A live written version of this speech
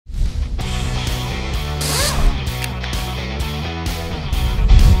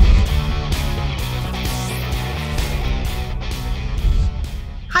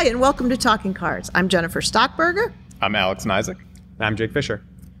Hi, and welcome to Talking Cars. I'm Jennifer Stockberger. I'm Alex and Isaac. And I'm Jake Fisher.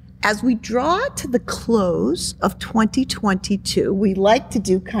 As we draw to the close of 2022, we like to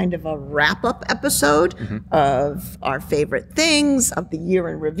do kind of a wrap-up episode of our favorite things, of the year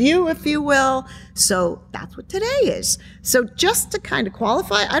in review, if you will. So that's what today is. So just to kind of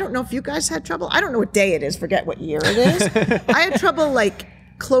qualify, I don't know if you guys had trouble. I don't know what day it is. Forget what year it is. I had trouble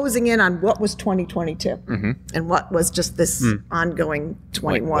closing in on what was 2022 and what was just this ongoing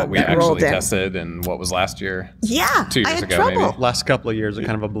 21 what we that rolled actually in. tested and what was last year. Yeah, 2 years I had ago, trouble. maybe. Last couple of years are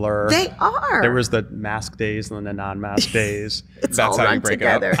kind of a blur. They are. There was the mask days and then the non-mask days. It's That's all how you run break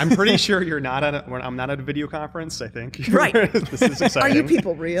together. it up. I'm pretty sure you're not at I'm not at a video conference, I think. Right. This is exciting. Are you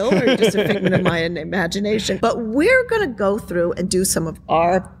people real, or are you just a figment of my imagination? But we're going to go through and do some of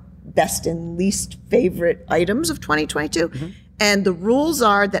our best and least favorite items of 2022. And the rules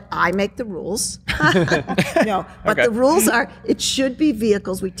are that I make the rules. No, but Okay. the rules are it should be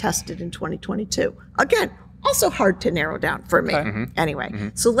vehicles we tested in 2022. Again, also hard to narrow down for me.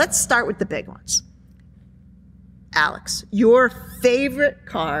 Anyway, so let's start with the big ones. Alex, your favorite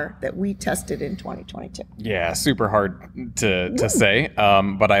car that we tested in 2022. Yeah, super hard to say,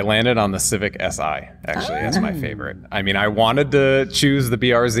 but I landed on the Civic Si, actually, as my favorite. I mean, I wanted to choose the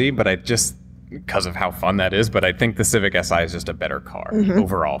BRZ, but I just, because of how fun that is, but I think the Civic Si is just a better car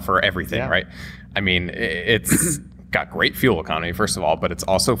overall for everything, right? I mean, it's got great fuel economy, first of all, but it's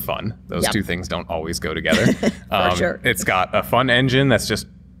also fun. Those two things don't always go together. For sure. It's got a fun engine that's just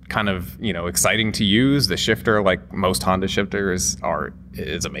kind of, exciting to use. The shifter, like most Honda shifters,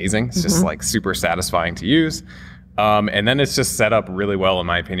 is amazing. It's just like super satisfying to use. And then it's just set up really well, in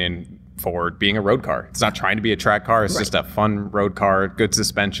my opinion, for being a road car. It's not trying to be a track car. It's just a fun road car, good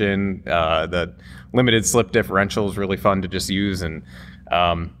suspension. The limited slip differential is really fun to just use. And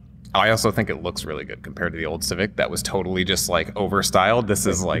I also think it looks really good compared to the old Civic that was totally just like overstyled. This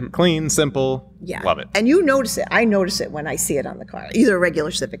is like clean, simple. Yeah. Love it. And you notice it. I notice it when I see it on the car, either a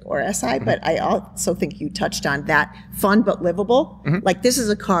regular Civic or SI, but I also think you touched on that fun but livable. Like this is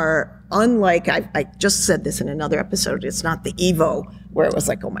a car, unlike, I just said this in another episode, it's not the Evo where it was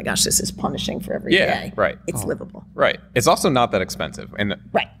like, oh my gosh, this is punishing for every day. Right. It's livable. Right. It's also not that expensive. And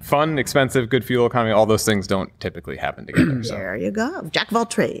fun, expensive, good fuel economy, all those things don't typically happen together. So. There you go. Jack of all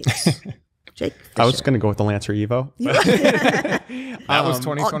trades. Jake Fisher. I was going to go with the Lancer Evo. That was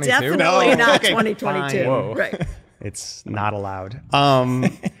 2022? Definitely No. not Okay, 2022. fine. Whoa. Right. It's not allowed.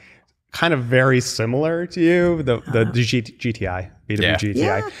 Kind of very similar to you, the GTI, VW GTI,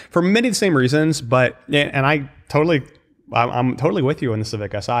 Yeah. for many of the same reasons. But and I'm totally with you on the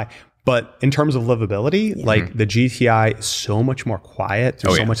Civic Si. But in terms of livability, like the GTI is so much more quiet.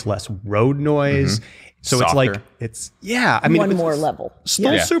 There's so much less road noise. So Softer. I mean, One it's more level.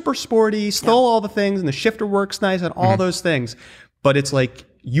 Still super sporty, still all the things, and the shifter works nice and all those things. But it's like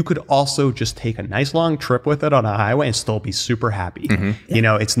you could also just take a nice long trip with it on a highway and still be super happy.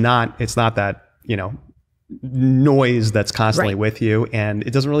 It's not that, noise that's constantly with you, and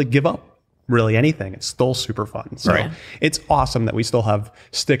it doesn't really give up really anything. It's still super fun. So it's awesome that we still have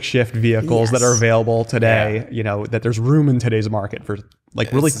stick shift vehicles that are available today, that there's room in today's market for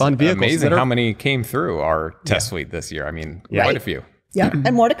really fun vehicles. Amazing how many came through our test suite this year. I mean, quite a few. Yeah,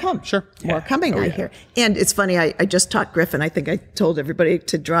 and more to come. Sure. More coming, I hear. And it's funny, I just taught Griffin, I think I told everybody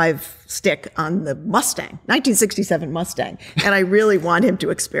to drive stick on the Mustang, 1967 Mustang. And I really want him to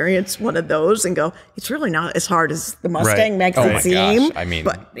experience one of those and go, it's really not as hard as the Mustang makes it seem. Gosh. I mean,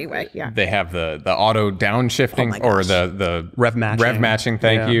 but anyway, they have the auto downshifting or the rev matching.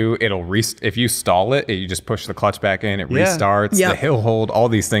 Thank you. It'll if you stall it, you just push the clutch back in, it restarts. The hill hold, all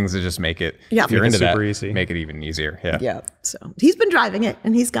these things to just make it, if you're into that, easy. make it even easier. Yeah. So he's been driving it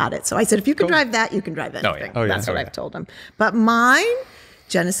and he's got it. So I said, if you can drive that, you can drive anything. That's what I've told him. But mine,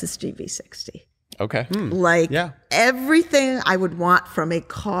 Genesis GV60. Okay. Everything I would want from a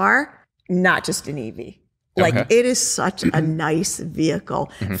car, not just an EV. It is such a nice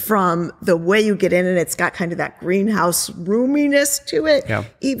vehicle from the way you get in, and it's got kind of that greenhouse roominess to it. Yeah.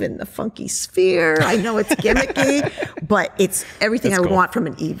 Even the funky sphere. I know it's gimmicky, but it's everything I would want from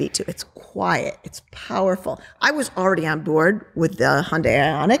an EV too. It's quiet. It's powerful. I was already on board with the Hyundai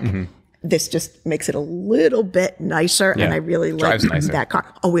Ioniq. This just makes it a little bit nicer, and I really like that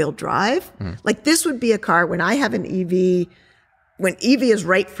car. All-wheel drive. Like this would be a car when I have an EV. When EV is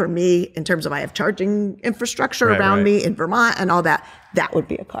right for me in terms of I have charging infrastructure around me in Vermont and all that, that would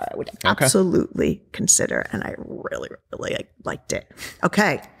be a car I would absolutely consider. And I really, really liked it.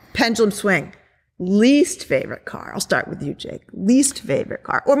 Okay, pendulum swing. Least favorite car. I'll start with you, Jake. Least favorite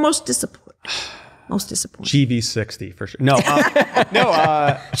car or most disappointing. Most disappointing. GV60 for sure. No,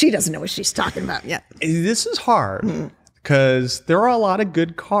 she doesn't know what she's talking about yet. This is hard because there are a lot of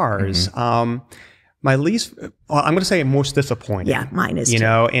good cars. My least, well, I'm going to say most disappointing. Yeah, mine is you too.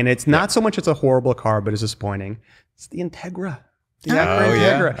 know, and it's not so much it's a horrible car, but it's disappointing. It's the Integra. The Acura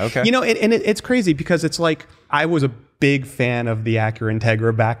Integra. Yeah. Okay. You know, it's crazy because it's like I was a big fan of the Acura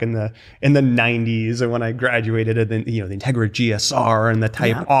Integra back in the 90s, and when I graduated, and then the Integra GSR and the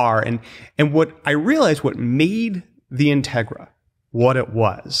Type R, and what I realized, what made the Integra what it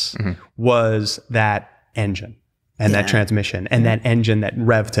was that engine. And that transmission and that engine that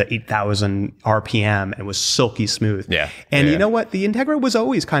revved to 8,000 RPM and was silky smooth. Yeah. And you know what? The Integra was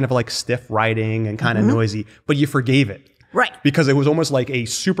always kind of like stiff riding and kind of noisy, but you forgave it. Right. Because it was almost like a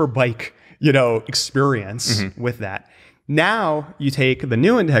super bike, experience with that. Now you take the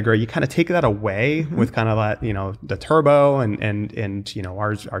new Integra, you kind of take that away with kind of that, the turbo and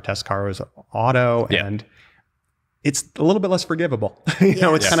our test car was auto and it's a little bit less forgivable.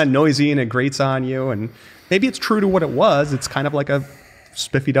 It's kind of noisy and it grates on you, and maybe it's true to what it was. It's kind of like a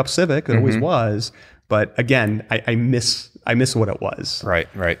spiffied up Civic. It always was. But again, I miss what it was.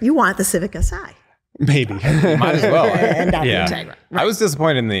 Right. You want the Civic Si. Maybe. Might as well. And not the Integra. Right. I was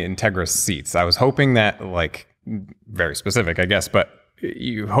disappointed in the Integra seats. I was hoping that, like, very specific, I guess, but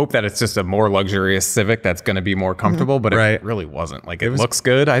you hope that it's just a more luxurious Civic that's going to be more comfortable, but it really wasn't. Like, it looks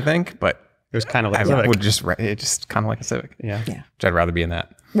good, I think, but it was kind of like it's just kind of like a Civic. Yeah. Which I'd rather be in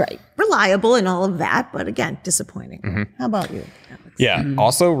that. Right. Reliable and all of that, but again, disappointing. How about you, Alex? Yeah.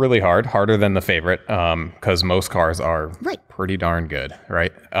 Also really harder than the favorite, because most cars are pretty darn good,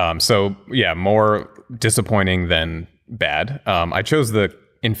 right? So yeah, more disappointing than bad. I chose the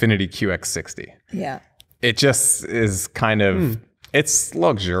Infiniti QX60. Yeah. It just is kind of, it's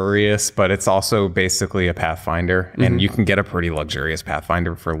luxurious, but it's also basically a Pathfinder, and you can get a pretty luxurious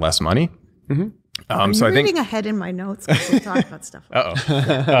Pathfinder for less money. I'm reading ahead in my notes because we talk about stuff.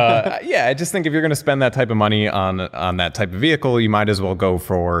 I just think if you're going to spend that type of money on that type of vehicle, you might as well go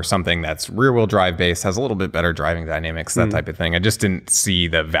for something that's rear-wheel drive based, has a little bit better driving dynamics, that type of thing. I just didn't see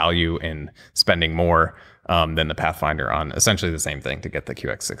the value in spending more than the Pathfinder on essentially the same thing to get the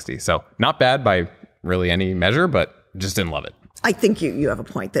QX60. So not bad by really any measure, but just didn't love it. I think you have a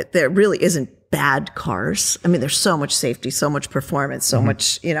point that there really isn't bad cars. I mean, there's so much safety, so much performance, so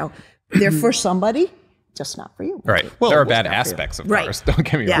much, they're for somebody, just not for you. Right. Well, there are bad aspects of cars. Don't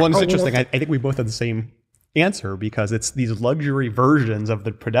get me wrong. Well, it's interesting. I think we both have the same answer because it's these luxury versions of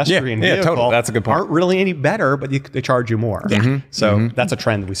the pedestrian vehicle. Totally. That's a good point. Aren't really any better, but they charge you more. Yeah. So that's a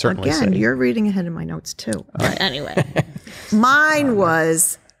trend we certainly see. You're reading ahead in my notes too. But anyway, mine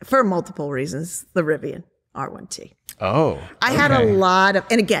was, for multiple reasons, the Rivian R1T. Oh, I had a lot of,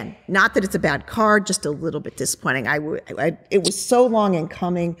 and again, not that it's a bad car, just a little bit disappointing. It was so long in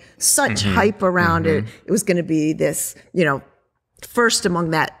coming, such hype around it. It was going to be this, first among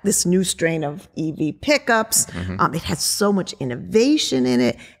this new strain of EV pickups. It has so much innovation in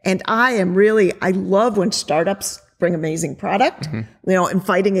it. And I love when startups bring amazing product, and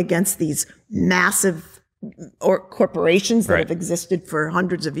fighting against these massive corporations that have existed for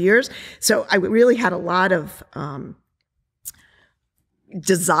hundreds of years. So I really had a lot of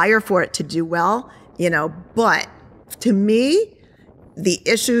desire for it to do well, but to me, the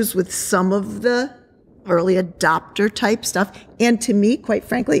issues with some of the early adopter type stuff, and to me, quite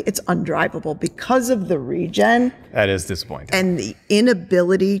frankly, it's undrivable because of the regen. That is disappointing. And the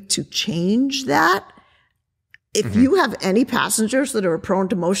inability to change that. If you have any passengers that are prone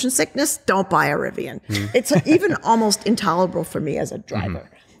to motion sickness, don't buy a Rivian. It's even almost intolerable for me as a driver.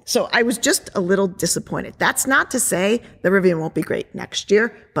 So I was just a little disappointed. That's not to say the Rivian won't be great next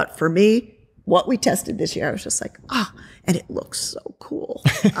year, but for me, what we tested this year, I was just like, and it looks so cool.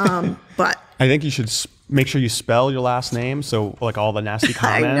 But I think you should make sure you spell your last name, so like all the nasty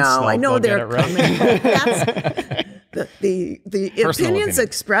comments. I know they're coming. That's, the opinions opinion.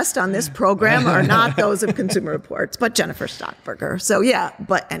 expressed on this program are not those of Consumer Reports, but Jennifer Stockberger. So yeah,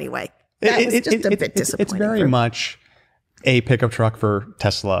 but anyway, that was just a bit disappointing. It's very much a pickup truck for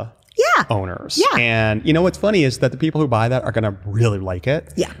Tesla owners. Yeah. And what's funny is that the people who buy that are going to really like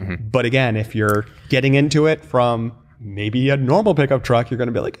it. Yeah. But again, if you're getting into it from maybe a normal pickup truck, you're going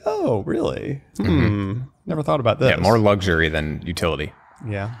to be like, oh, really? Never thought about this. Yeah, more luxury than utility.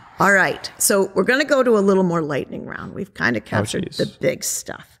 Yeah. All right. So we're going to go to a little more lightning round. We've kind of captured the big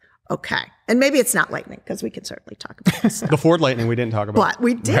stuff. Okay. And maybe it's not lightning because we can certainly talk about this stuff. The Ford Lightning we didn't talk about. But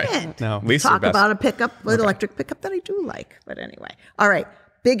we didn't. No. At least talk about a pickup, an electric pickup that I do like. But anyway. All right.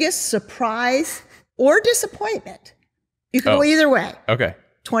 Biggest surprise or disappointment? You can go either way. Okay.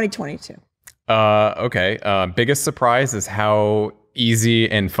 2022. Okay. Biggest surprise is how easy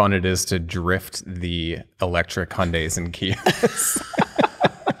and fun it is to drift the electric Hyundais and Kias.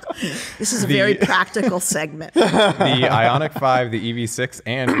 This is a very practical segment. The Ioniq 5, the EV6,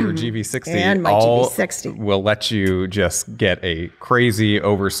 and your GV60 And my all GV60. will let you just get a crazy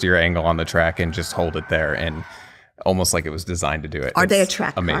oversteer angle on the track and just hold it there, and almost like it was designed to do it. Are they a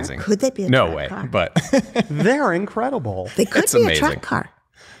track amazing. car? Could they be a no track way, car? but They're incredible. They could It's be amazing. a track car.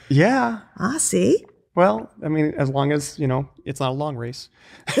 Yeah. See? Well, I mean, as long as, it's not a long race.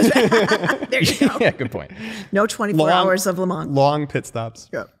 There you go. yeah, good point. No 24 hours of Le Mans. Long pit stops.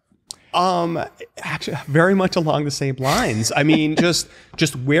 Yeah. Actually, very much along the same lines. I mean, just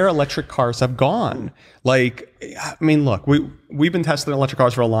where electric cars have gone. Like, I mean, look, we've been testing electric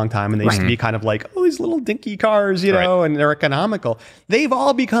cars for a long time, and they used to be kind of like, oh, these little dinky cars, you know, and they're economical. They've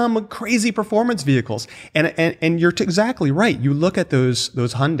all become crazy performance vehicles, and you're exactly right. You look at those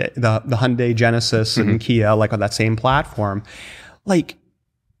Hyundai, the Hyundai Genesis and Kia, like on that same platform, like,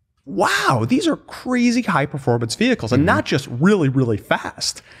 wow, these are crazy high performance vehicles, and not just really, really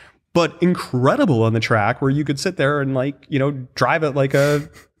fast, but incredible on the track, where you could sit there and drive it like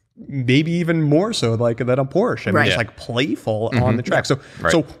maybe even more so like than a Porsche. I mean, it's like playful on the track. So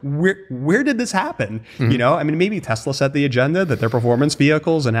where did this happen? I mean, maybe Tesla set the agenda that they're performance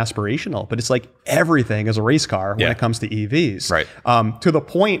vehicles and aspirational, but it's like everything is a race car when it comes to EVs. Right. To the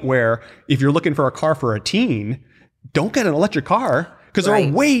point where if you're looking for a car for a teen, don't get an electric car because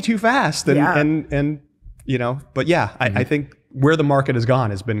they're way too fast. And but yeah, I think where the market has gone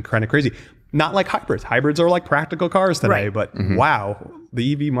has been kind of crazy. Not like hybrids. Hybrids are like practical cars today, but wow,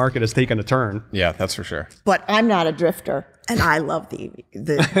 the EV market has taken a turn. Yeah, that's for sure. But I'm not a drifter, and I love the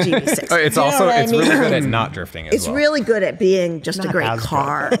GV6. It's also really good at not drifting as It's really good at being just a great as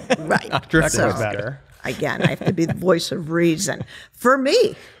car. Right. Drifting is better. Again, I have to be the voice of reason. For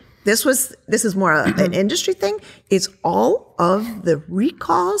me, this is more an industry thing. It's all of the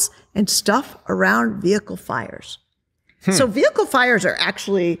recalls and stuff around vehicle fires. So vehicle fires are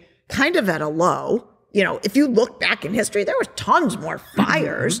actually kind of at a low. If you look back in history, there was tons more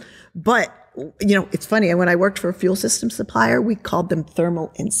fires. But, it's funny. When I worked for a fuel system supplier, we called them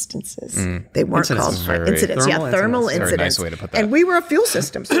thermal instances. They weren't called incidents. Thermal incidents. Very nice way to put that. And we were a fuel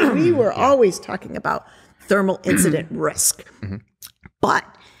system, so we were always talking about thermal incident risk. But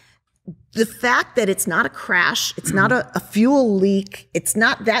the fact that it's not a crash, it's not a fuel leak, it's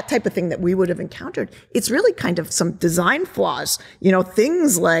not that type of thing that we would have encountered. It's really kind of some design flaws,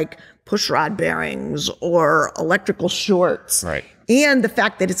 things like push rod bearings or electrical shorts. Right. And the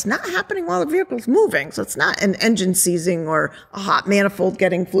fact that it's not happening while the vehicle's moving. So it's not an engine seizing or a hot manifold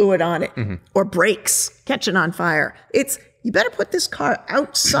getting fluid on it or brakes catching on fire. It's, you better put this car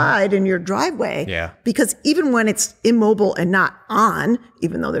outside in your driveway. Yeah. Because even when it's immobile and not on,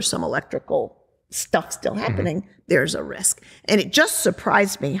 even though there's some electrical stuff still happening, there's a risk. And it just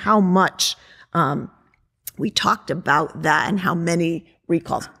surprised me how much we talked about that and how many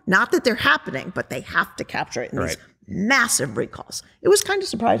recalls. Not that they're happening, but they have to capture it in these massive recalls. It was kind of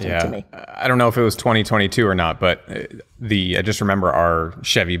surprising to me. I don't know if it was 2022 or not, but I just remember our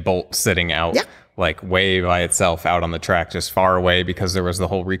Chevy Bolt sitting out like way by itself out on the track, just far away, because there was the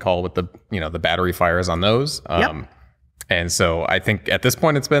whole recall with the battery fires on those. And so I think at this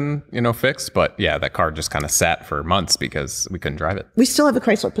point it's been, fixed, but yeah, that car just kind of sat for months because we couldn't drive it. We still have a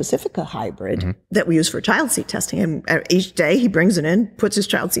Chrysler Pacifica hybrid that we use for child seat testing. And each day he brings it in, puts his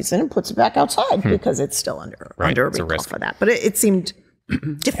child seats in and puts it back outside because it's still under a recall for that. But it seemed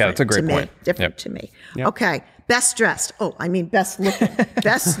different that's a great to point. me. Different to me. Okay. Best dressed. Oh, I mean, best looking.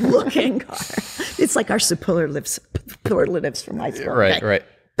 Best looking car. It's like our superlatives from high school. Right.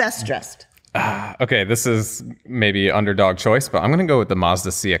 Best dressed. Okay, this is maybe underdog choice, but I'm going to go with the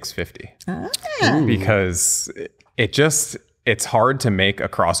Mazda CX-50 because it's hard to make a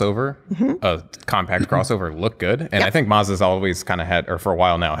crossover, a compact crossover, look good. And I think Mazda's always kind of had, or for a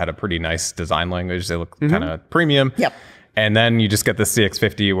while now, had a pretty nice design language. They look kind of premium. Yep. And then you just get the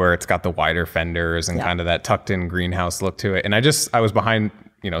CX-50 where it's got the wider fenders and kind of that tucked in greenhouse look to it. And I was behind,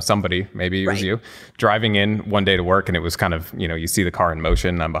 somebody, maybe it was you, driving in one day to work, and it was kind of, you see the car in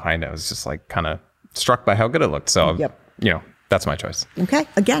motion, and I'm behind it. I was just like kind of struck by how good it looked. So, that's my choice. Okay.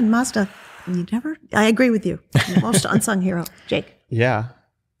 Again, Mazda. I agree with you. Most unsung hero. Jake. Yeah.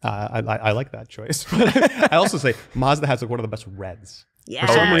 I like that choice. I also say Mazda has one of the best reds. Yeah.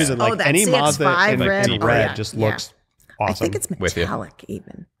 For some reason, that any Mazda in red. deep red just looks awesome. I think it's metallic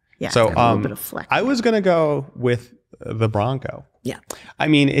even. Yeah. So a little bit of flex. I was going to go with the Bronco. Yeah. I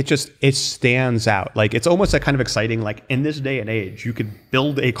mean, it stands out. Like, it's almost like kind of exciting. Like, in this day and age, you could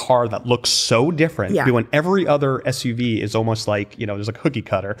build a car that looks so different. Yeah. When every other SUV is almost like, there's like a cookie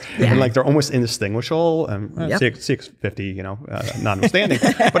cutter. And like, they're almost indistinguishable. And CX-50, notwithstanding.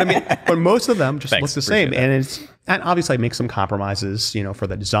 But I mean, but most of them just look the same. And obviously I make some compromises, for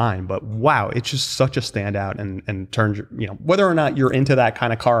the design. But wow, it's just such a standout and turns, whether or not you're into that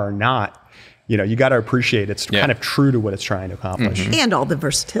kind of car or not, you got to appreciate it's kind of true to what it's trying to accomplish. And all the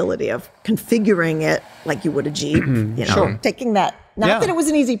versatility of configuring it like you would a Jeep, taking that, not that it was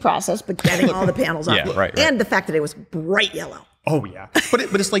an easy process, but getting all the panels up. Right. And the fact that it was bright yellow. Oh, yeah. But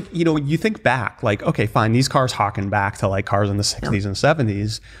it's like, you think back, like, okay, fine, these cars harken back to like cars in the 60s and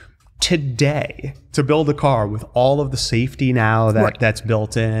 70s. Today, to build a car with all of the safety now that's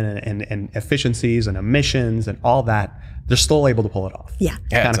built in and efficiencies and emissions and all that, they're still able to pull it off. Yeah.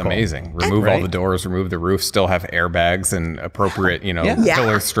 Yeah, it's amazing. Remove all the doors, remove the roof, still have airbags and appropriate,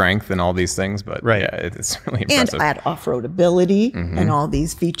 pillar strength and all these things. But it's really impressive. And add off-road ability and all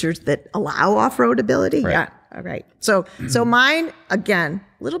these features that allow off-road ability. Right. Yeah. All right. So mine, again,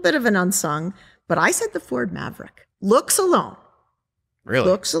 a little bit of an unsung, but I said the Ford Maverick. Looks alone. Really?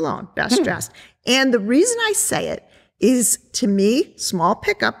 Looks alone. Best dressed. And the reason I say it is, to me, small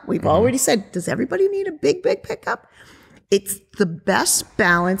pickup. We've already said, does everybody need a big, big pickup? It's the best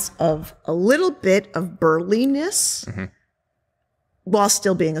balance of a little bit of burliness while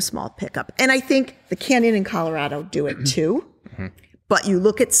still being a small pickup. And I think the Canyon in Colorado do it too. But you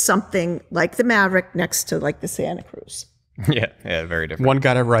look at something like the Maverick next to like the Santa Cruz. Yeah, very different. One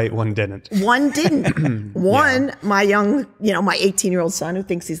got it right, one didn't. One didn't. My young, my 18-year-old son who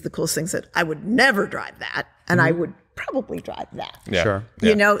thinks he's the coolest thing said, I would never drive that. And I would probably drive that. Yeah. Sure.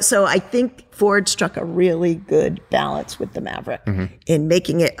 Yeah. So I think Ford struck a really good balance with the Maverick in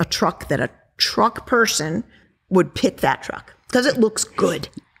making it a truck that a truck person would pick that truck because it looks good.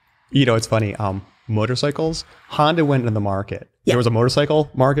 It's funny. Motorcycles, Honda went into the market. There was a motorcycle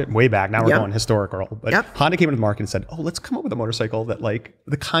market way back. Now we're going historical. But Honda came into the market and said, let's come up with a motorcycle that like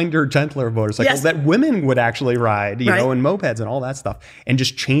the kinder, gentler motorcycles that women would actually ride, you know, and mopeds and all that stuff. And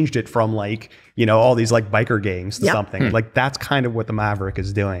just changed it from like, all these like biker gangs to something. Like that's kind of what the Maverick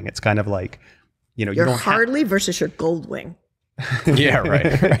is doing. It's kind of like, your you don't Harley versus your Goldwing. Yeah,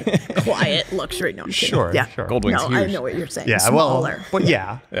 right. Quiet luxury. No, I'm kidding. Sure. Goldwing's huge. I know what you're saying. Yeah, Smaller. But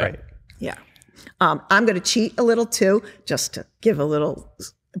right. Yeah. I'm going to cheat a little too, just to give a little,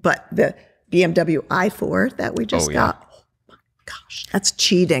 but the BMW i4 that we just got, oh my gosh, that's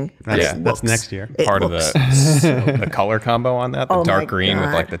cheating. That's next year. Part of the color combo on that, the dark green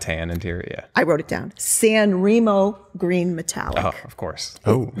with like the tan interior. Yeah. I wrote it down. San Remo green metallic. Oh, of course.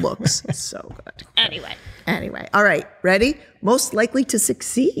 It looks so good. Anyway. All right. Ready? Most likely to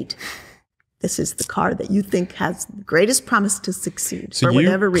succeed. This is the car that you think has the greatest promise to succeed for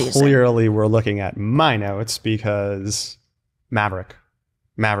whatever reason. Clearly we're looking at my notes because Maverick.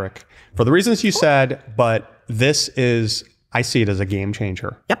 For the reasons you said, but this is, I see it as a game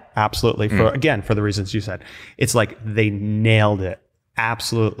changer. Yep. Absolutely. For the reasons you said. It's like they nailed it.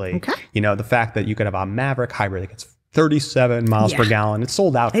 Absolutely. Okay. The fact that you could have a Maverick hybrid that gets 37 miles per gallon. It's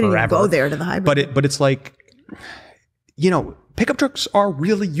sold out forever. I didn't even go there to the hybrid. But it's like, pickup trucks are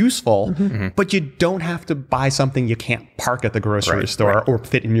really useful, but you don't have to buy something you can't park at the grocery store or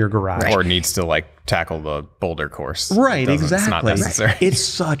fit in your garage. Or needs to like tackle the boulder course. Right, exactly. It's not necessary. It's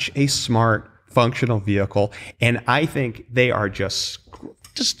such a smart, functional vehicle. And I think they are just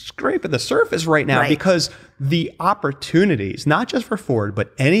scraping the surface right now because the opportunities, not just for Ford,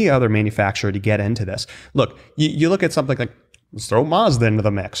 but any other manufacturer to get into this. Look, you look at something like, let's throw Mazda into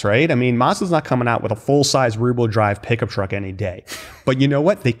the mix, right? I mean, Mazda's not coming out with a full-size rear-wheel drive pickup truck any day. But you know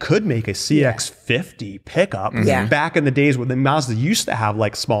what? They could make a CX-50 pickup. Back in the days when the Mazda used to have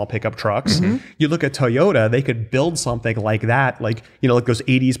like small pickup trucks. You look at Toyota, they could build something like that, like those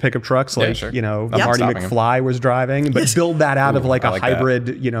 80s pickup trucks, like, Marty McFly was driving, but build that out of like a hybrid,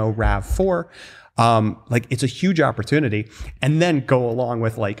 RAV4. Like it's a huge opportunity, and then go along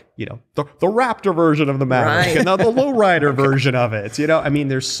with like, the Raptor version of the Maverick and the lowrider version of it. I mean,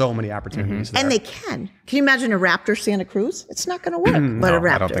 there's so many opportunities there. And they can you imagine a Raptor Santa Cruz? It's not going to work, but a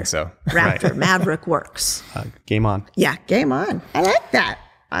Raptor. I don't think so. Raptor Maverick works. Game on. Yeah, game on. I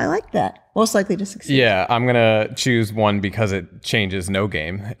like that. Most likely to succeed. Yeah, I'm going to choose one because it changes no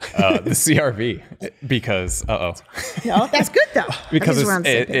game. The CRV, because, No, that's good though. Because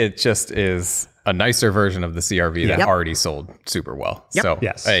it just is a nicer version of the CRV that already sold super well. So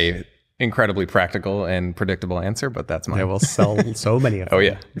a incredibly practical and predictable answer, but that's mine. They will sell so many of them. Oh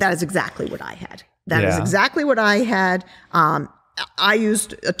yeah. That is exactly what I had. That is exactly what I had. I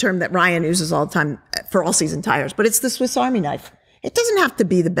used a term that Ryan uses all the time for all season tires, but it's the Swiss Army knife. It doesn't have to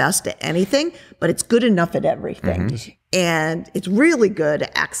be the best at anything, but it's good enough at everything. And it's really good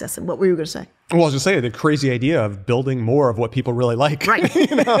at access. And what were you going to say? Well, I was just saying the crazy idea of building more of what people really like. Right.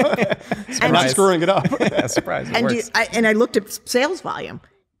 And not screwing it up. That's surprising. And I looked at sales volume.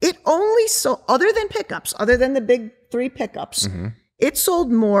 It only sold, other than pickups, other than the big 3 pickups, it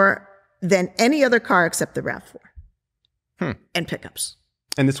sold more than any other car except the RAV4 and pickups.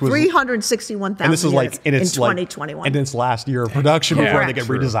 And this was 361,000 and this is like in its 2021. in its last year of production before they get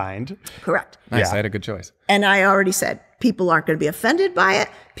redesigned. Correct. Nice. I had a good choice. And I already said people aren't going to be offended by it.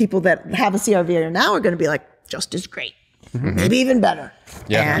 People that have a CRV now are going to be like, just as great, maybe even better.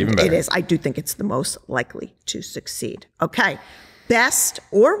 Yeah, and even better. It is. I do think it's the most likely to succeed. Okay, best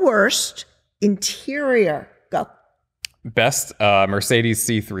or worst interior. Go. Best Mercedes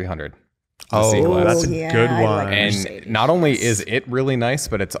C300. Oh, C-Class. that's a good I one. like And Mercedes. not only is it really nice,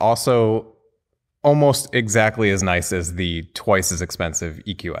 but it's also almost exactly as nice as the twice as expensive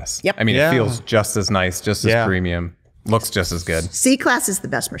EQS. Yep. I mean, Yeah. it feels just as nice, just as premium, looks just as good. C-Class is the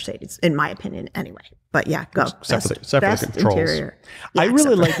best Mercedes, in my opinion, anyway. But yeah, go. Except for Best the controls. interior. I Yeah,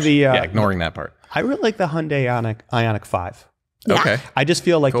 really except like the Yeah, ignoring that part. I really like the Hyundai Ioniq 5. Yeah. Okay. I just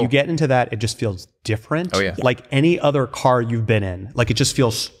feel like Cool. you get into that, it just feels different. Oh, yeah. Like any other car you've been in. Like it just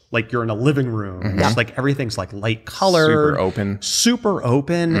feels like you're in a living room. And just like everything's like light color. Super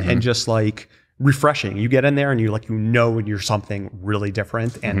open. And just like refreshing. You get in there and you're something really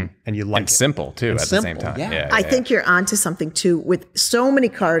different and you like And it. simple, too, And at the same simple, time. yeah. I think you're onto something too with so many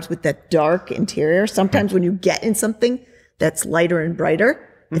cars with that dark interior. Sometimes when you get in something that's lighter and brighter,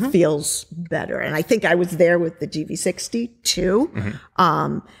 it feels better. And I think I was there with the GV60 too.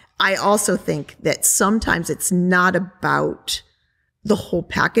 I also think that sometimes it's not about the whole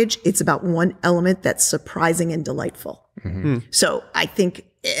package. It's about one element that's surprising and delightful. So I think,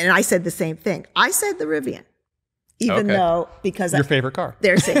 and I said the same thing. I said the Rivian, even though, because Your favorite car.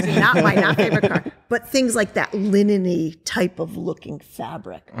 they're saying not my favorite car, but things like that linen-y type of looking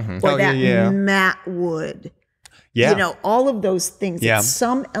fabric or Oh, that yeah. matte wood. Yeah. You know, all of those things. Yeah. It's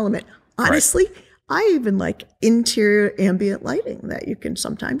some element. Honestly, I even like interior ambient lighting that you can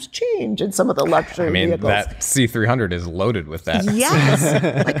sometimes change in some of the luxury I mean, vehicles. that C300 is loaded with that.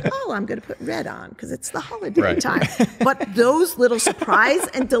 Yes. Like, oh, I'm going to put red on because it's the holiday time. But those little surprise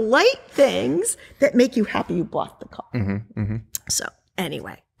and delight things that make you happy you bought the car. So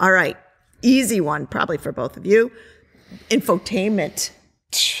anyway, all right. Easy one probably for both of you. Infotainment.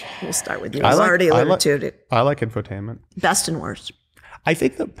 We'll start with you. I already alluded to it. I like infotainment. Best and worst. I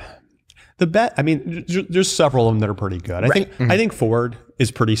think the bet. I mean, there's several of them that are pretty good. I think Ford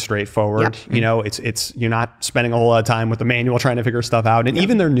is pretty straightforward. Yep. You know, it's you're not spending a whole lot of time with the manual trying to figure stuff out. And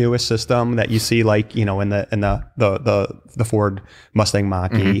even their newest system that you see, like in the Ford Mustang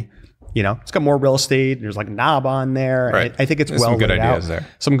Mach-E. You know, it's got more real estate. There's like a knob on there. Right. I think it's There's well some good laid ideas out. there.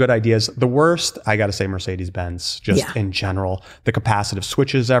 Some good ideas. The worst, I got to say, Mercedes-Benz, just in general. The capacitive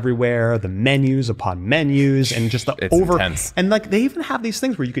switches everywhere, the menus upon menus, and just the It's intense. And like they even have these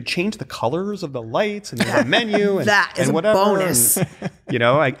things where you could change the colors of the lights and the menu and That is and a whatever. bonus. And,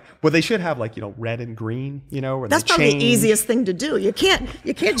 well, they should have like red and green. Where That's they probably change. the easiest thing to do. You can't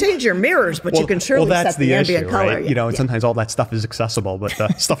change your mirrors, but you can surely that's set the ambient issue, color. right? And sometimes all that stuff is accessible, but the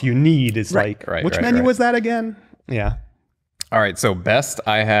stuff you need is Right. which menu was that again? Yeah. All right, so best,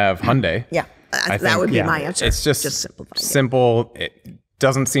 I have Hyundai. Yeah. I That would be think, my answer. It's just simplifying it. simple. It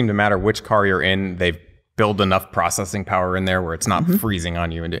doesn't seem to matter which car you're in. They've built enough processing power in there where it's not freezing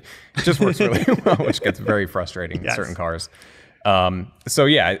on you. And it just works really well, which gets very frustrating in certain cars. So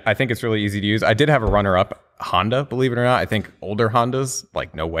yeah, I think it's really easy to use. I did have a runner-up Honda, believe it or not. I think older Hondas,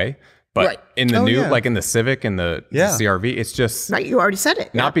 like no way. But in the new, like in the Civic and the CRV, it's just Right, you already said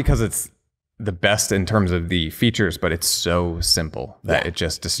it. not because it's the best in terms of the features, but it's so simple that it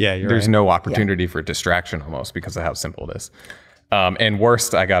just there's no opportunity for distraction almost because of how simple it is. And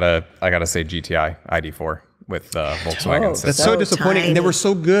worst, I gotta say GTI ID4 with Volkswagen. That's So so disappointing. And they tiny. were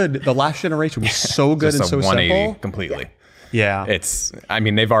so good. The last generation was so good and Just a so 180 simple. completely. Yeah.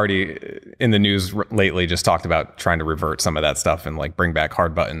 They've already in the news lately just talked about trying to revert some of that stuff and like bring back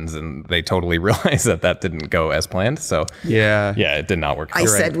hard buttons, and they totally realized that didn't go as planned. So yeah. it did not work. I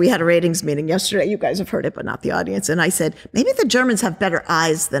said we had a ratings meeting yesterday. You guys have heard it, but not the audience. And I said, maybe the Germans have better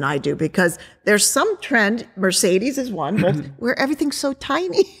eyes than I do because there's some trend, Mercedes is one, where everything's so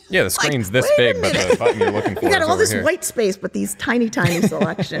tiny. Yeah, the screen's this wait a big, but the minute. button you're looking for You got is all over this here. white space, but these tiny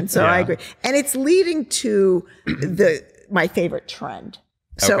selections. So I agree. And it's leading to my favorite trend.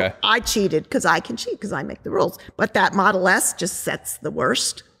 So I cheated because I can cheat because I make the rules. But that Model S just sets the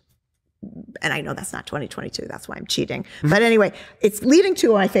worst. And I know that's not 2022. That's why I'm cheating. But anyway, it's leading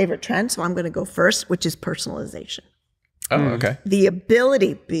to my favorite trend. So I'm going to go first, which is personalization. Oh, okay. The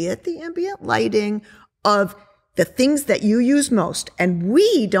ability, be it the ambient lighting, of the things that you use most. And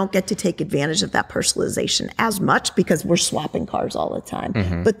we don't get to take advantage of that personalization as much because we're swapping cars all the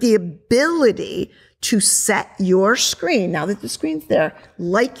time. But the ability to set your screen, now that the screen's there,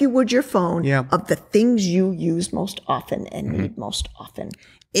 like you would your phone, of the things you use most often and need most often.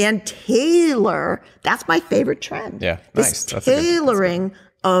 And tailor, that's my favorite trend. Yeah, nice. This tailoring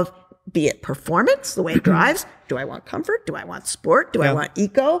of, be it performance, the way it drives. Do I want comfort? Do I want sport? Do I want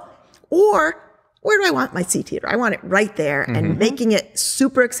eco? Or where do I want my seat heater? I want it right there and making it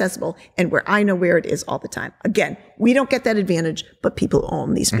super accessible and where I know where it is all the time. Again, we don't get that advantage, but people who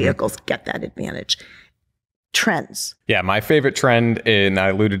own these vehicles get that advantage. Trends. Yeah, my favorite trend, and I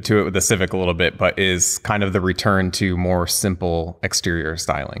alluded to it with the Civic a little bit, but is kind of the return to more simple exterior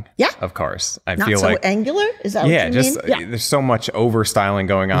styling of cars. I Not feel so like angular? Is that what you mean? There's so much over styling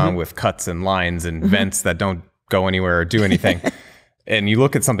going on with cuts and lines and vents that don't go anywhere or do anything. And you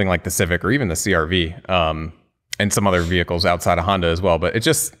look at something like the Civic or even the CR-V and some other vehicles outside of Honda as well, but it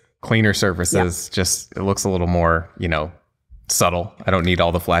just cleaner surfaces, just it looks a little more, you know, subtle. I don't need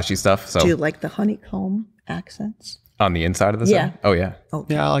all the flashy stuff. So do you like the honeycomb accents? On the inside of the Civic? Oh, yeah.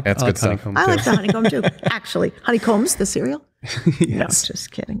 Okay. Yeah, I like That's good stuff. I like the honeycomb too. Actually, honeycombs, the cereal? Yes. No,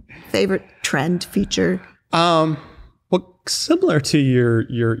 just kidding. Favorite trend feature? Well, similar to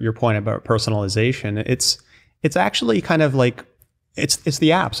your point about personalization, it's actually kind of like it's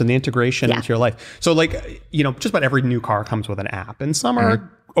the apps and the integration into your life. So like, you know, just about every new car comes with an app, and some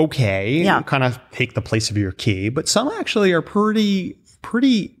are okay, kind of take the place of your key, but some actually are pretty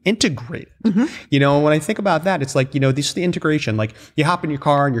integrated. You know, when I think about that, it's like, you know, this is the integration. Like you hop in your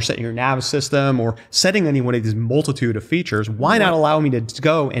car and you're setting your nav system or setting any one of these multitude of features. Why not allow me to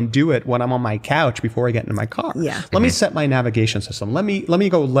go and do it when I'm on my couch before I get into my car? Let me set my navigation system. Let me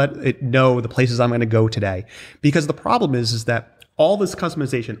go let it know the places I'm going to go today. Because the problem is that all this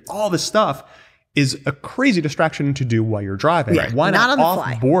customization, all this stuff is a crazy distraction to do while you're driving. Why not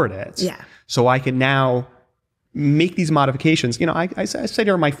off-board it? So I can now make these modifications. You know, I sit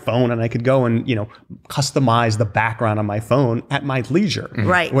here on my phone and I could go and, you know, customize the background on my phone at my leisure.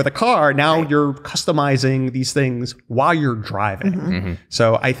 With a car, now you're customizing these things while you're driving.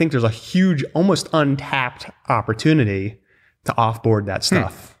 So I think there's a huge, almost untapped opportunity to offboard that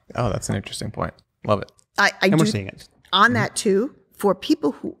stuff. Oh, that's an interesting point. Love it. And we're seeing it. On that too, for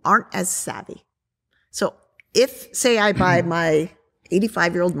people who aren't as savvy. So if, say, I buy my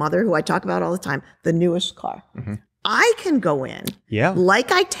 85-year-old mother, who I talk about all the time, the newest car, I can go in,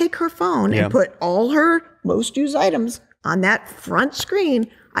 like I take her phone and put all her most used items on that front screen.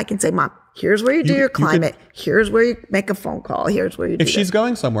 I can say, Mom, here's where you do your climate. Here's where you make a phone call. Here's where you do If she's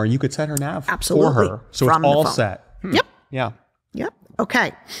going somewhere, you could set her nav for her. So From it's all set. Yep.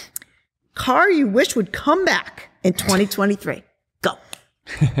 Okay. Car you wish would come back in 2023. Go.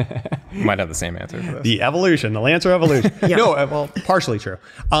 Might have the same answer for this. The evolution, the Lancer evolution. No, well, partially true.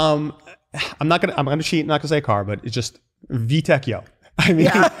 I'm gonna cheat. I'm not gonna say car, but it's just VTEC Yo. I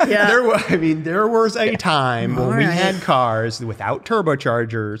mean, there was a time when we had cars without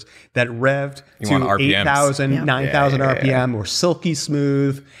turbochargers that revved to 8,000, 9,000 RPM, or silky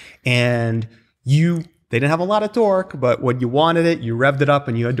smooth, and they didn't have a lot of torque, but when you wanted it, you revved it up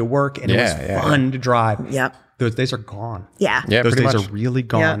and you had to work, and it was fun to drive. Those days are gone. Those days are really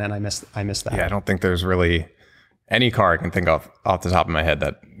gone, and I miss that. Yeah, I don't think there's really any car I can think of off the top of my head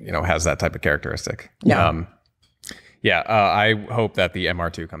that, you know, has that type of characteristic. I hope that the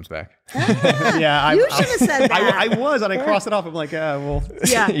MR2 comes back. You should have said that. I was, and I crossed it off. I'm like,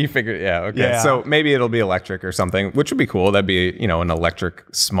 You figured, okay. So maybe it'll be electric or something, which would be cool. That'd be, you know, an electric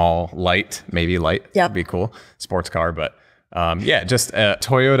small light, maybe light. Would be cool. Sports car, but just a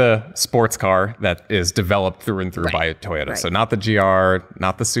Toyota sports car that is developed through and through by Toyota. So not the GR,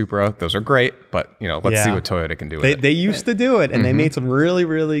 not the Supra. Those are great, but, you know, let's see what Toyota can do with it. They used to do it, and they made some really,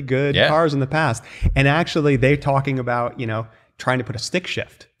 really good cars in the past. And actually, they're talking about, you know, trying to put a stick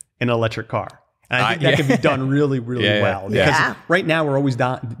shift in an electric car. And I think that can be done really, really well. Because right now, we're always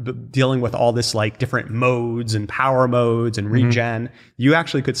dealing with all this like different modes and power modes and regen. You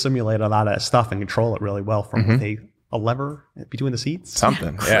actually could simulate a lot of stuff and control it really well from with a lever between the seats.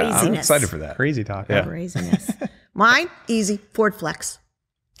 Something. I'm excited for that. Crazy talk. Craziness. Mine, easy. Ford Flex.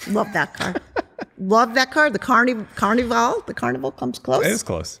 Love that car. Love that car. The Carnival comes close. It is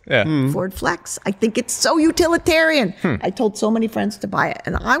close. Yeah. Ford Flex. I think it's so utilitarian. I told so many friends to buy it,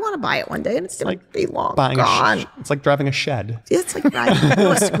 and I want to buy it one day, and it's like be long gone. It's like driving a shed. It's like driving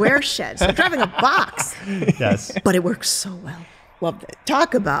a square shed. It's like driving a box. Yes. But it works so well. loved it.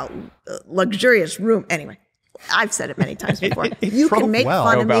 Talk about luxurious room. Anyway, I've said it many times before. You can make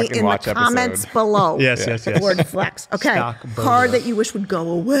fun of me in the comments below. Yes. Word flex. Okay. Car that you wish would go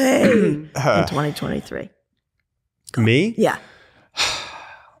away in 2023. Me? Yeah.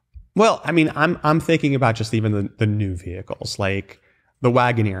 Well, I mean, I'm thinking about just even the new vehicles, like the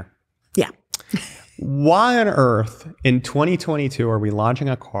Wagoneer. Yeah. Why on earth in 2022 are we launching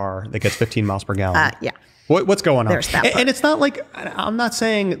a car that gets 15 miles per gallon? Yeah. What's going on? There's that part. And it's not like, I'm not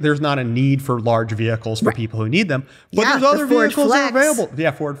saying there's not a need for large vehicles for people who need them, but there's other vehicles that are available.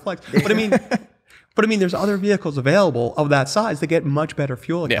 Yeah, Ford Flex. But I mean, there's other vehicles available of that size that get much better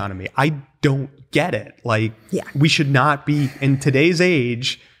fuel economy. I don't get it. Like, we should not be, in today's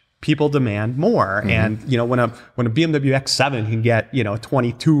age, people demand more. And, when a BMW X7 can get,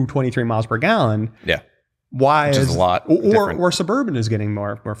 22, 23 miles per gallon. Yeah. Why Which is a lot or Suburban is getting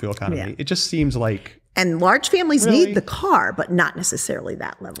more fuel economy. Yeah. It just seems like. And large families need the car, but not necessarily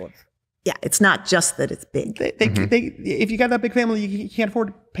that level of. Yeah, it's not just that it's big. If you got that big family, you can't afford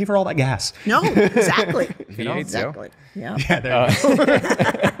to pay for all that gas. No, exactly. Exactly. Yeah. Yeah, there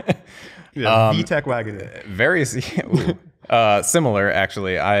you go. VTEC Wagoneer. Very similar,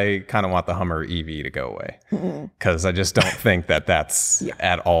 actually. I kind of want the Hummer EV to go away because I just don't think that that's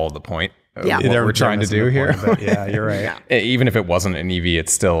at all the point. What we're trying to do here. Yeah, you're right. Even if it wasn't an EV,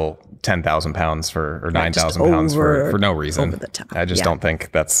 it's still 10,000 pounds or 9,000 pounds for no reason. Over the top. I just don't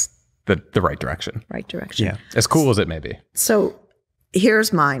think that's the right direction. Right direction. Yeah. As cool as it may be. So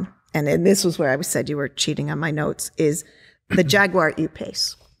here's mine. And this was where I said you were cheating on my notes, is the Jaguar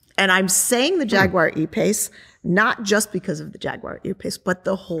E-Pace. And I'm saying the Jaguar E-Pace, not just because of the Jaguar E-Pace, but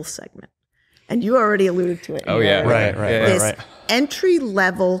the whole segment. And you already alluded to it. Oh, yeah. Right. This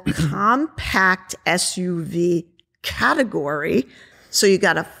entry-level compact SUV category. So you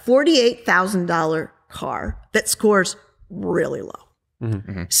got a $48,000 car that scores really low.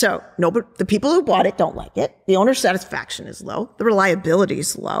 So the people who bought it don't like it. The owner satisfaction is low. The reliability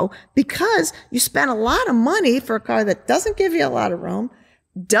is low because you spent a lot of money for a car that doesn't give you a lot of room,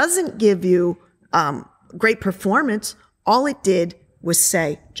 doesn't give you great performance. All it did was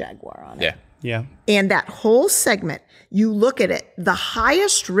say Jaguar on it. Yeah. And that whole segment, you look at it, the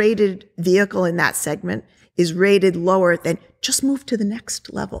highest rated vehicle in that segment is rated lower than just move to the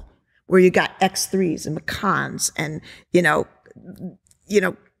next level where you got X3s and Macans and,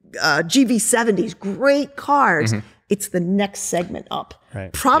 GV70s, great cars. It's the next segment up.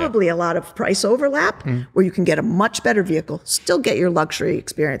 Right. Probably a lot of price overlap where you can get a much better vehicle, still get your luxury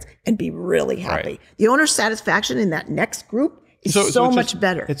experience and be really happy. Right. The owner satisfaction in that next group is so much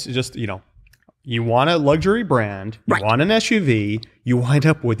better. It's just, you want a luxury brand, you want an SUV, you wind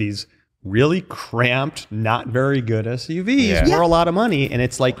up with these really cramped, not very good SUVs for a lot of money. And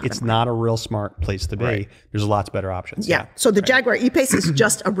it's like, it's not a real smart place to be. Right. There's lots better options. Yeah. So the Jaguar E-Pace is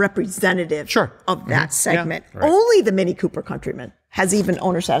just a representative of that segment. Yeah. Only the Mini Cooper Countryman has even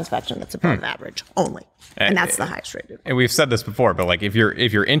owner satisfaction that's above average. Only. And that's the highest rated. And we've said this before, but like if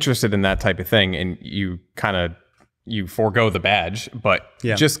you're interested in that type of thing and you kind of you forego the badge, but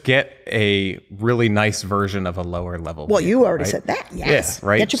just get a really nice version of a lower level. Well, you already said that. Yes. Yeah,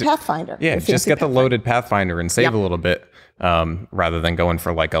 right. Get your Pathfinder. Yeah, just get the loaded Pathfinder and save a little bit rather than going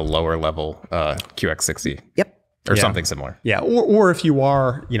for like a lower level QX60. Yep. Or something similar. Yeah. Or if you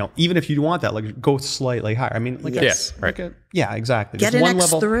are, even if you want that, like go slightly higher. I mean, like right. Yeah, exactly. Get just an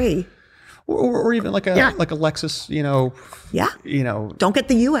X3. Or even like a Lexus, Don't get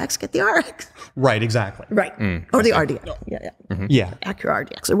the UX, get the RX. Right, exactly. Right. Or the RDX. Yeah. Acura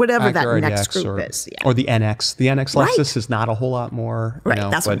RDX or whatever Acura that next group is. Yeah. Or the NX. The NX Lexus is not a whole lot more. Right.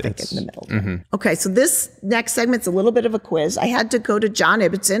 That's what I'm thinking in the middle. Okay. So this next segment's a little bit of a quiz. I had to go to John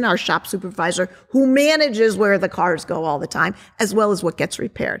Ibbotson, our shop supervisor, who manages where the cars go all the time, as well as what gets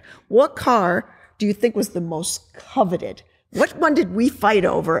repaired. What car do you think was the most coveted? What one did we fight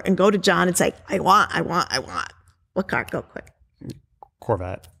over and go to John and say, I want? What car? Go quick.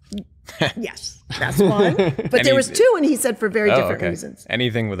 Corvette. Yes, that's one. But there was two, and he said for very different reasons.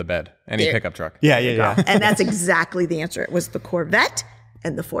 Anything with a bed. Any pickup truck. Yeah. And that's exactly the answer. It was the Corvette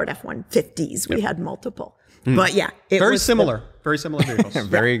and the Ford F-150s. We had multiple. But it very was similar. Very similar vehicles.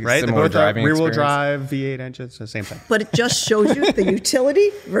 Very similar driving rear-wheel experience. drive, V8 engines, the same thing. But it just shows you the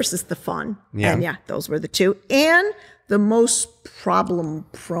utility versus the fun. Yeah. And those were the two. And the most problem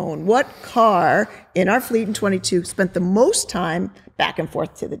prone. What car in our fleet in 22 spent the most time back and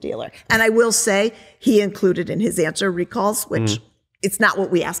forth to the dealer? And I will say he included in his answer recalls, which it's not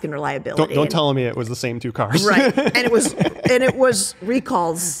what we ask in reliability. Don't tell me it was the same two cars. Right. And it was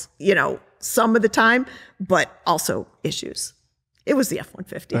recalls, some of the time, but also issues. It was the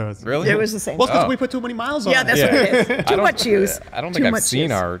F-150. Really? It was the same. Well, because we put too many miles on Yeah, it. that's what it is. Too much use. I don't Too think I've much seen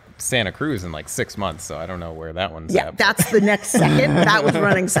use. our Santa Cruz in like 6 months, so I don't know where that one's Yeah, at. that's the next second. That was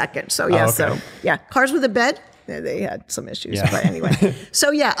running second. So yeah, okay. so yeah, cars with a bed. They had some issues, Yeah. but anyway. So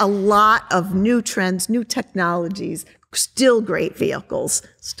yeah, a lot of new trends, new technologies, still great vehicles,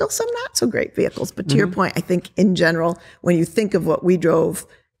 still some not so great vehicles. But to your point, I think in general, when you think of what we drove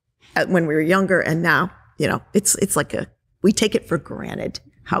when we were younger and now, you know, it's like we take it for granted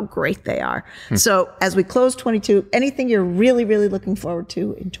how great they are. So as we close 22, anything you're really, really looking forward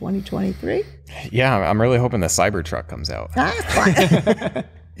to in 2023? Yeah, I'm really hoping the Cybertruck comes out. Fine.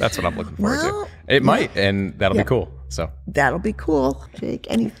 That's what I'm looking forward Well, to. It might, and that'll be cool. So That'll be cool. Jake,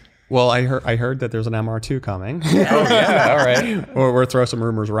 Well, I heard that there's an MR2 coming. yeah, all right. or we'll throw some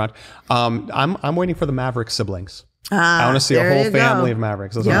rumors around. I'm waiting for the Maverick siblings. I want to see a there whole you go. family of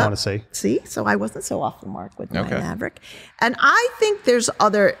Mavericks. That's what I want to see. See, so I wasn't so off the mark with my Okay. Maverick. And I think there's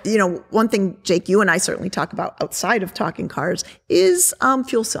other, you know, one thing, Jake, you and I certainly talk about outside of talking cars is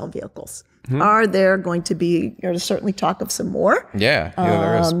fuel cell vehicles. Are there going to be, there's certainly talk of some more. Yeah,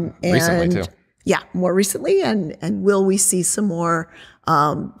 there is recently and- too. Yeah, more recently. And will we see some more,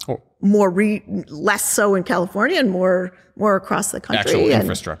 less so in California and more across the country? Actual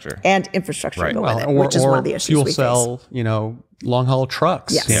infrastructure. And infrastructure Right. go with it, Or, which is one of the issues fuel we face. cell, long haul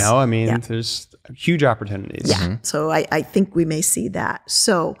trucks. Yes. You know, I mean, Yeah. there's huge opportunities. Yeah. So I think we may see that.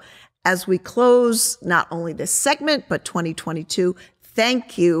 So as we close not only this segment, but 2022,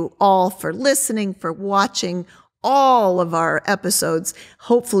 thank you all for listening, for watching all of our episodes.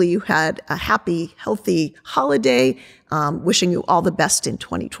 Hopefully you had a happy, healthy holiday. Wishing you all the best in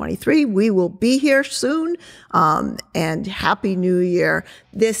 2023. We will be here soon. And Happy New Year.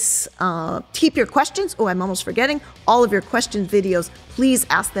 Keep your questions. Oh, I'm almost forgetting. All of your questions, videos, please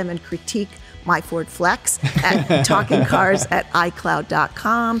ask them and critique my Ford Flex at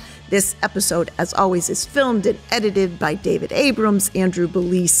talkingcars@icloud.com. This episode, as always, is filmed and edited by David Abrams, Andrew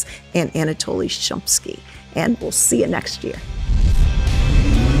Belise, and Anatoly Shumsky. And we'll see you next year.